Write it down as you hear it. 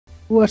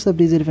What's up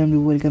digital family,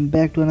 welcome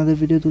back to another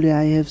video. Today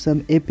I have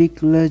some epic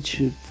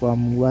clutch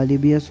from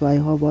Wallibia, so I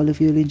hope all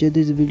of you will enjoy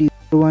this video.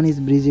 One is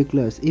bridge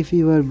clutch. If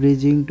you are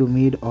bridging to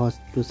mid or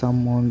to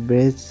someone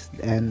bridge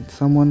and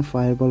someone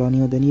fireball on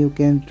you, then you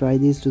can try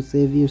this to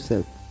save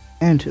yourself.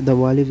 And the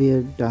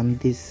Wallibia done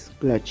this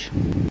clutch.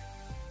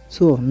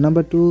 So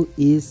number 2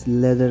 is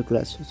leather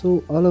clutch.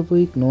 So all of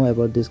you know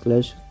about this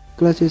clutch.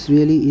 Clutch is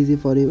really easy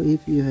for you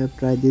if you have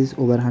tried this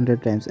over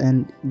 100 times,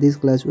 and this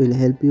clutch will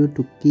help you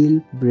to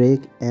kill,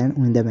 break and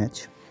win the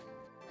match.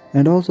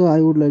 And also I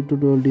would like to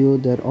tell you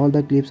that all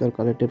the clips are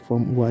collected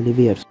from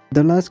Wallibia.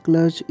 The last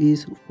clutch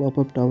is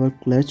pop-up tower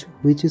clutch,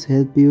 which is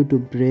help you to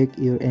break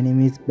your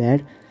enemy's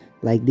bed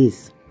like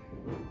this.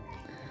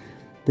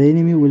 The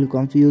enemy will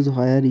confuse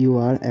where you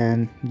are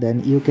and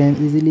then you can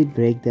easily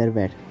break their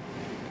bed,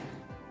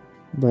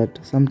 but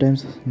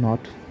sometimes not.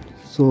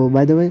 So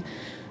by the way,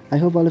 I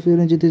hope all of you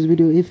enjoyed this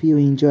video. If you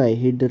enjoy,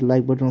 hit that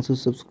like button, also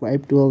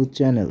subscribe to our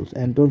channel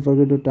and don't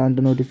forget to turn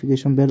the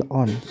notification bell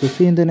on. So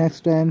see you in the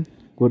next time.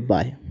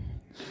 Goodbye.